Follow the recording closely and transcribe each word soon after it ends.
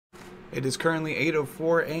It is currently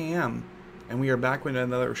 8:04 a.m. and we are back with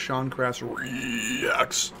another Sean Crass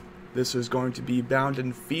Reacts. This is going to be Bound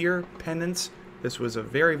in Fear, Penance. This was a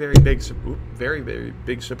very big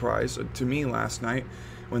surprise to me last night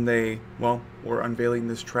when they, well, were unveiling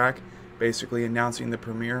this track, basically announcing the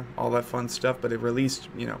premiere, all that fun stuff, but it released,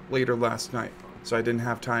 later last night. So I didn't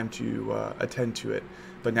have time to attend to it.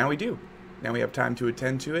 But now we do. Now we have time to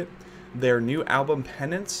attend to it. Their new album,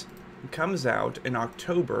 Penance, comes out in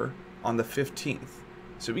October on the 15th.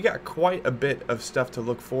 So we got quite a bit of stuff to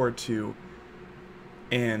look forward to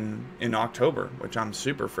in October, which I'm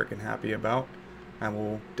super freaking happy about. I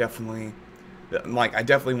will definitely, I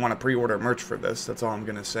definitely want to pre-order merch for this, that's all I'm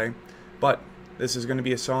going to say. But this is going to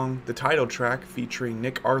be a song, the title track, featuring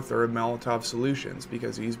Nick Arthur of Molotov Solutions,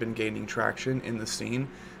 because he's been gaining traction in the scene.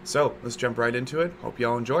 So let's jump right into it. Hope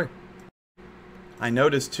y'all enjoy. I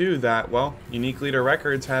noticed too that, well, Unique Leader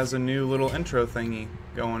Records has a new little intro thingy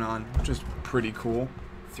going on, which is pretty cool.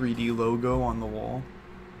 3D logo on the wall.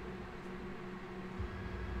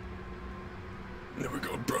 There we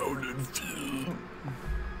go, Bound in Fear.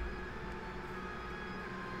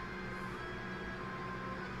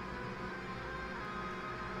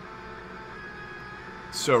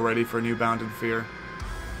 So ready for new Bound in Fear.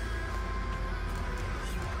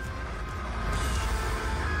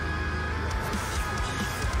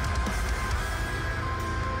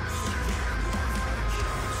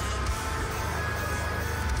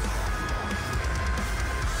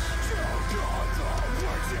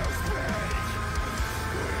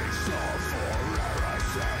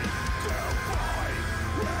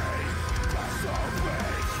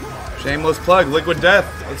 Shameless plug, Liquid Death.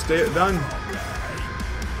 Let's get it done.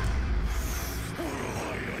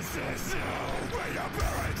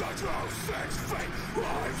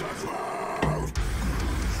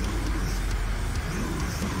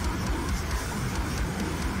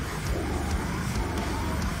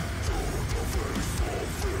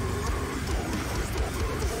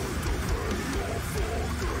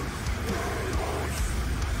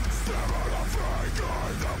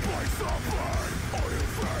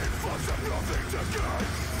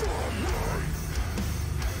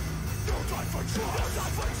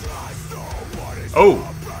 Oh!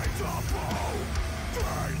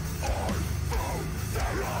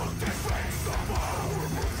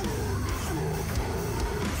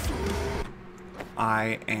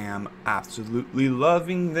 I am absolutely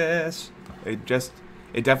loving this. It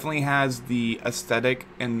definitely has the aesthetic,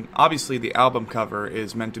 and obviously the album cover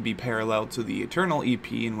is meant to be parallel to the Eternal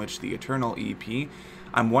EP, in which the Eternal EP,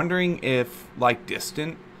 I'm wondering if, like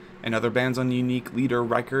Distant and other bands on Unique Leader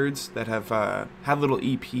Records that have had little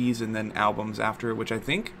EPs and then albums after, which I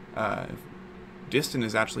think Distant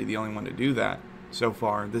is actually the only one to do that so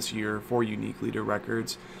far this year for Unique Leader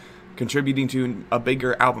Records, contributing to a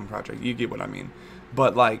bigger album project. You get what I mean.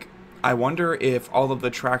 But like, I wonder if all of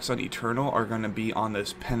the tracks on Eternal are going to be on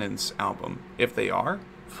this Penance album. If they are,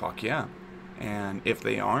 fuck yeah. And if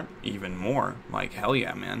they aren't, even more. Like, hell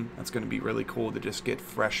yeah, man. That's going to be really cool to just get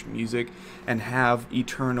fresh music and have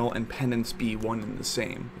Eternal and Penance be one and the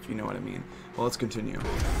same, if you know what I mean. Well, let's continue.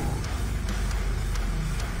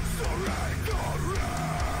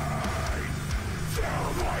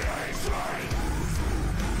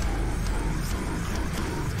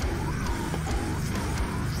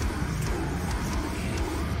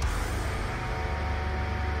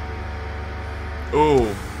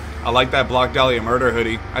 Ooh. I like that Block Dahlia Murder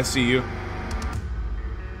hoodie. I see you.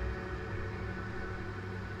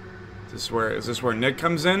 Is this where Nick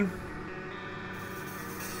comes in?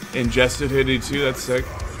 Ingested hoodie too, that's sick.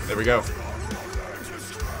 There we go.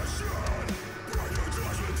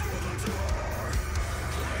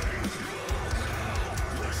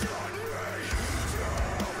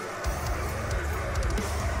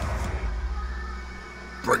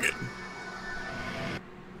 Bring it.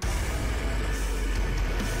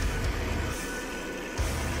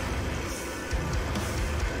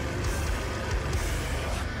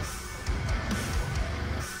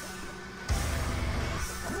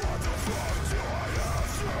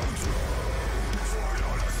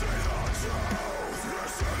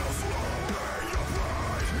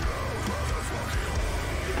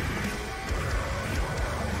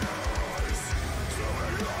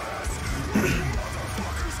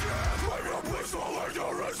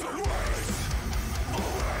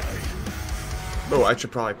 Oh, I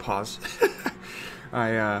should probably pause.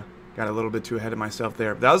 I got a little bit too ahead of myself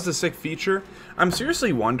there. That was the sick feature. I'm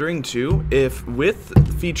seriously wondering, too, if with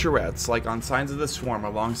featurettes, like on Signs of the Swarm,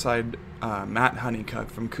 alongside Matt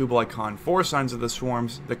Honeycutt from Kublai Khan for Signs of the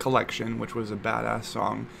Swarm's The Collection, which was a badass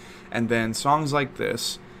song, and then songs like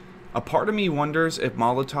this, A part of me wonders if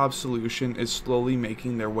Molotov's Solution is slowly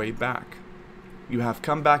making their way back. You have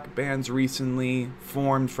comeback bands recently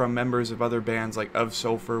formed from members of other bands like Of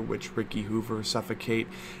Sulfur, which Ricky Hoover, Suffocate,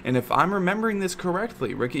 and if I'm remembering this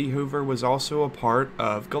correctly, Ricky Hoover was also a part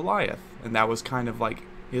of Goliath, and that was kind of like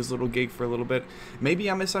his little gig for a little bit. Maybe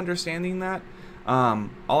I'm misunderstanding that. All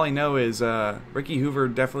I know is Ricky Hoover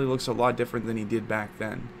definitely looks a lot different than he did back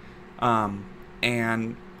then.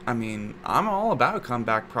 And I mean, I'm all about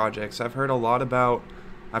comeback projects. I've heard a lot about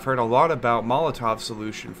Molotov's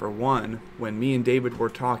Solution. For one, when me and David were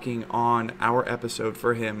talking on our episode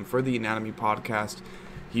for him for the Anatomy podcast,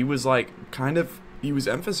 he was like he was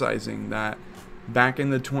emphasizing that back in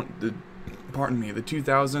the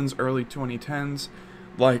 2000s, early 2010s,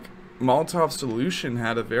 like Molotov's Solution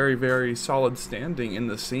had a very, very solid standing in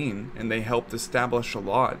the scene, and they helped establish a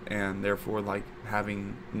lot, and therefore like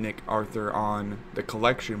having Nick Arthur on the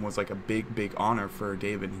collection was like a big honor for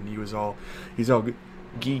David, and he's all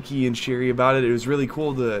geeky and cheery about it. It was really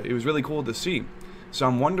cool to see. So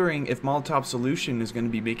I'm wondering if Molotov's Solution is going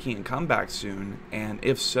to be making a comeback soon, and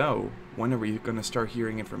if so, when are we going to start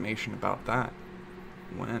hearing information about that?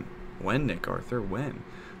 When, Nick Arthur, when?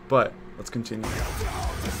 But let's continue.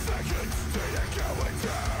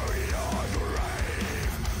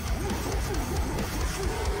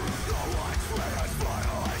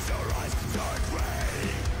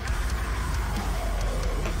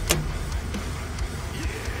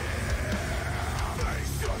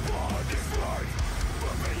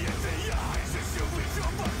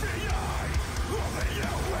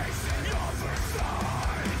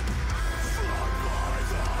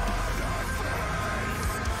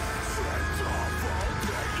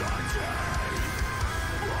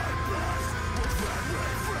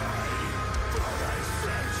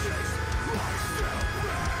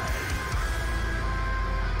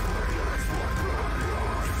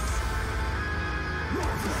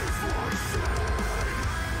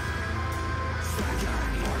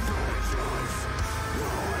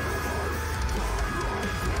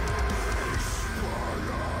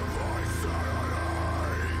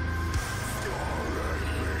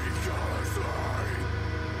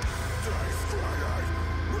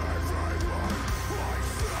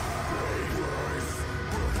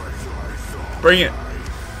 Bring it.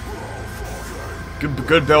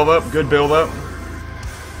 Good build up. Good build up.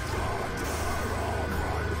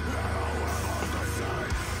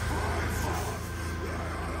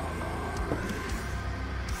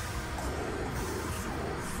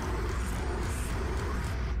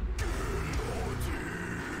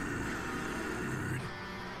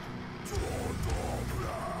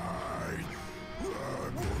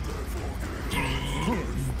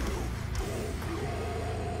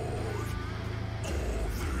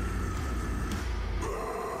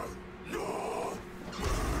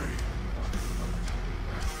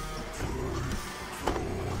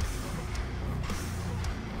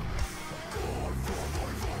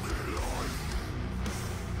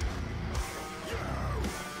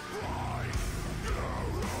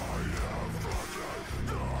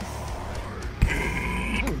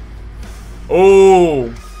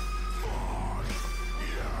 Oh!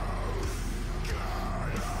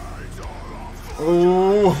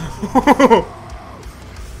 Oh!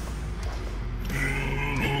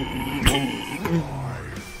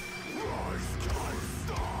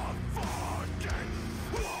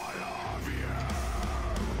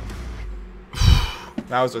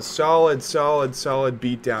 That was a solid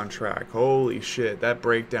beatdown track. Holy shit, that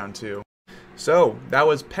breakdown too. So, that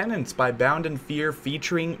was Penance by Bound in Fear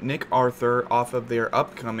featuring Nick Arthur off of their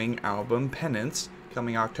upcoming album Penance,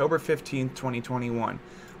 coming October 15th, 2021.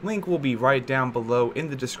 Link will be right down below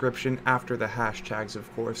in the description after the hashtags,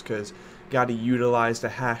 of course, because gotta utilize the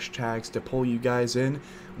hashtags to pull you guys in.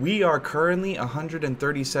 We are currently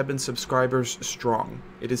 137 subscribers strong.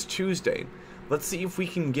 It is Tuesday. Let's see if we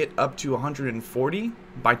can get up to 140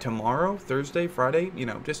 by tomorrow, Thursday, Friday,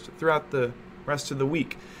 just throughout the rest of the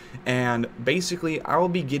week. And basically I will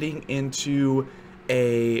be getting into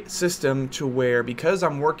a system to where, because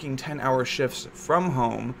I'm working 10-hour shifts from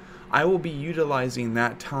home, I will be utilizing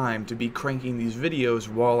that time to be cranking these videos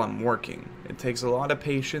while I'm working. It takes a lot of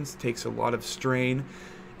patience, it takes a lot of strain,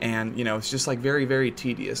 and it's just like very, very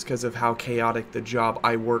tedious because of how chaotic the job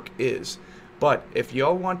I work is. But if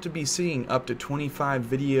y'all want to be seeing up to 25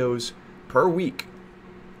 videos per week,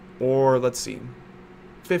 or let's see,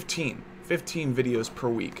 15 videos per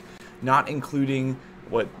week, not including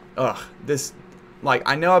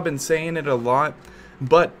I know I've been saying it a lot,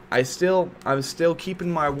 but I'm still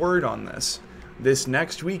keeping my word on this. This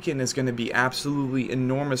next weekend is going to be absolutely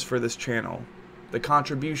enormous for this channel. The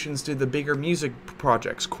contributions to the bigger music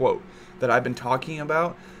projects, quote, that I've been talking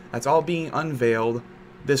about, that's all being unveiled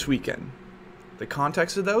this weekend. The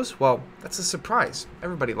context of those? Well, that's a surprise.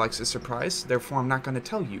 Everybody likes a surprise, therefore I'm not going to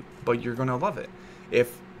tell you, but you're going to love it.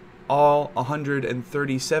 If all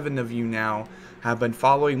 137 of you now have been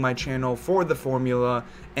following my channel for the formula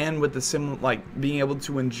and with the being able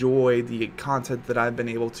to enjoy the content that I've been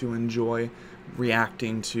able to enjoy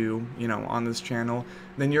reacting to, on this channel,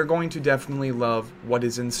 then you're going to definitely love what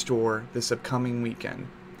is in store this upcoming weekend.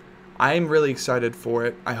 I am really excited for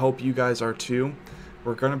it. I hope you guys are too.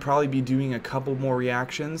 We're going to probably be doing a couple more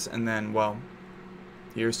reactions, and then, well,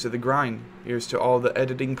 here's to the grind. Here's to all the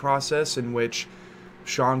editing process, in which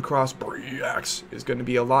Sean Cross Reacts is going to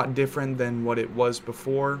be a lot different than what it was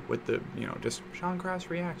before with the, just Sean Cross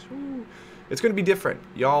Reacts. Woo. It's going to be different.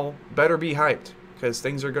 Y'all better be hyped, because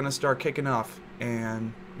things are going to start kicking off.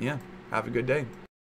 And, yeah, have a good day.